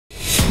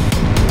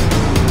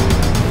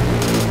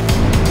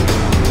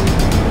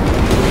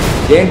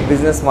Giant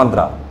business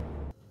mantra.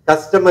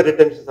 Customer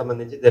retention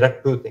సంబంధించి there are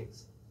two things.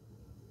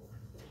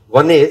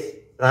 One is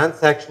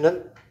transactional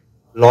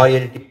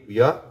loyalty to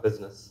your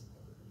business.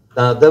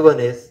 The other one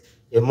is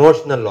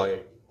emotional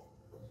loyalty.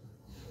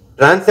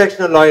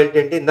 Transactional loyalty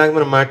అంటే ఇందాక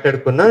మనం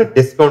మాట్లాడుకున్న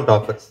discount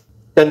offers,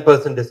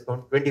 10%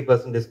 discount,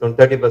 20% discount,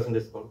 30%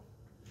 discount.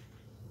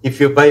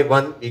 If you buy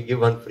one, we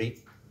give one free.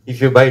 If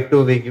you buy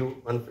two, we give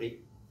one free.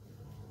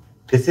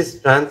 This is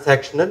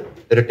transactional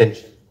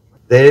retention.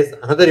 There is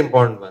another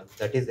important one,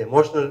 that is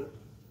emotional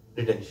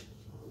retention.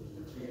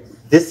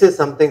 This is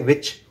something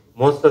which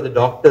most of the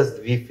doctors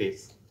we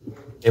face.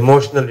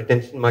 Emotional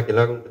retention మాకు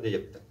ఎలా ఉంటుందో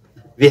చెప్తాను.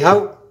 We have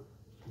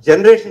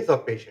generations of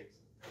patients.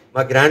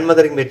 మా grand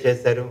మదర్కి మీరు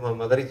చేశారు, మా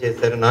మదర్కి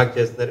చేశారు, నాకు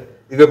చేస్తున్నారు,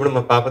 ఇదిగో ఇప్పుడు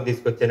మా పాప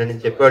తీసుకొచ్చానని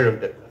చెప్పేవాళ్ళు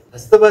ఉంటారు.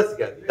 అస్తవాసి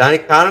కాదు,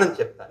 దానికి కారణం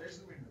చెప్తాను.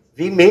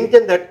 We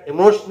maintain that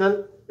emotional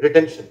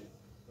retention.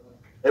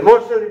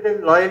 Emotional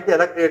retention loyalty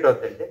ఎలా క్రియేట్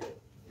అవుతుందంటే,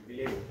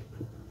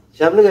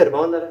 శ్యామ్లు గారు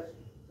బాగున్నారా,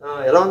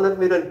 ఎలా ఉన్నారు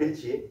మీరు అని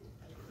పిలిచి,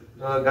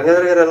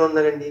 గంగాధర్ గారు ఎలా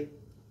ఉన్నారండి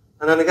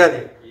అని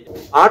అనగానే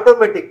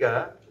ఆటోమేటిక్గా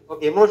ఒక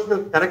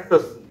ఎమోషనల్ కనెక్ట్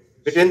వస్తుంది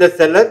between the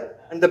seller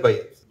and the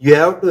buyer. You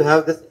have to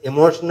have this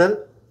emotional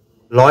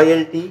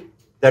loyalty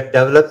that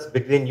develops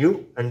between you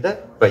and the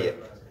buyer.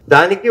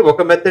 దానికి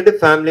ఒక మెథడ్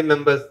ఫ్యామిలీ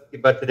మెంబర్స్ కి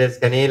బర్త్డేస్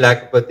కానీ,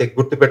 లేకపోతే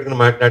గుర్తు పెట్టుకుని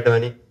మాట్లాడటం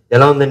అని,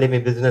 ఎలా ఉందండి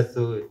మీ బిజినెస్,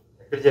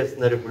 ఎక్కడ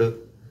చేస్తున్నారు ఇప్పుడు.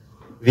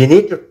 We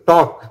need to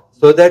talk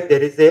so that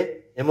there is a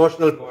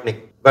emotional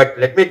bonding. But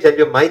let me tell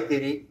you my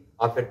theory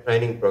of a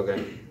training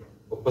program.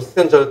 ఒక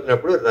పుస్తకం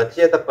చదువుతున్నప్పుడు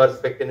రచయిత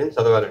పర్స్పెక్టివ్ నుంచి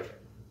చదవాలంటే,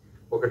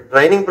 ఒక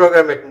ట్రైనింగ్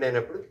ప్రోగ్రామ్ అటెండ్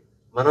అయినప్పుడు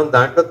మనం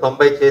దాంట్లో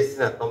 99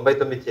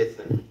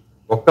 చేసిన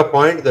ఒక్క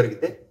పాయింట్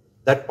దొరికితే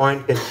that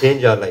point can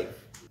change our life.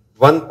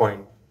 One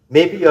point,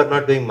 maybe you are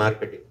not doing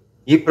marketing.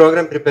 ఈ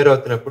ప్రోగ్రామ్ ప్రిపేర్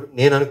అవుతున్నప్పుడు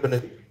నేను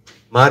అనుకున్నది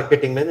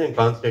మార్కెటింగ్ మీద నేను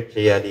కాన్సన్ట్రేట్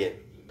చేయాలి అని.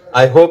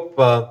 I hope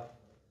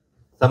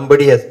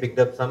somebody has picked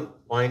up some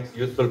points,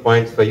 useful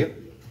points for you.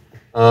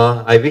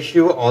 I wish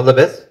you all the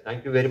best. Thank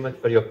you very much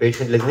for your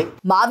patient listening.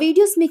 మా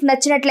videos మీకు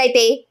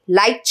నచ్చినట్లయితే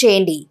లైక్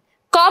చేయండి,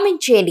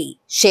 కామెంట్ చేయండి,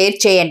 share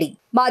చేయండి.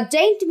 మా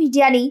giant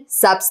మీడియాని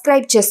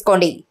subscribe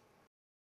చేసుకోండి.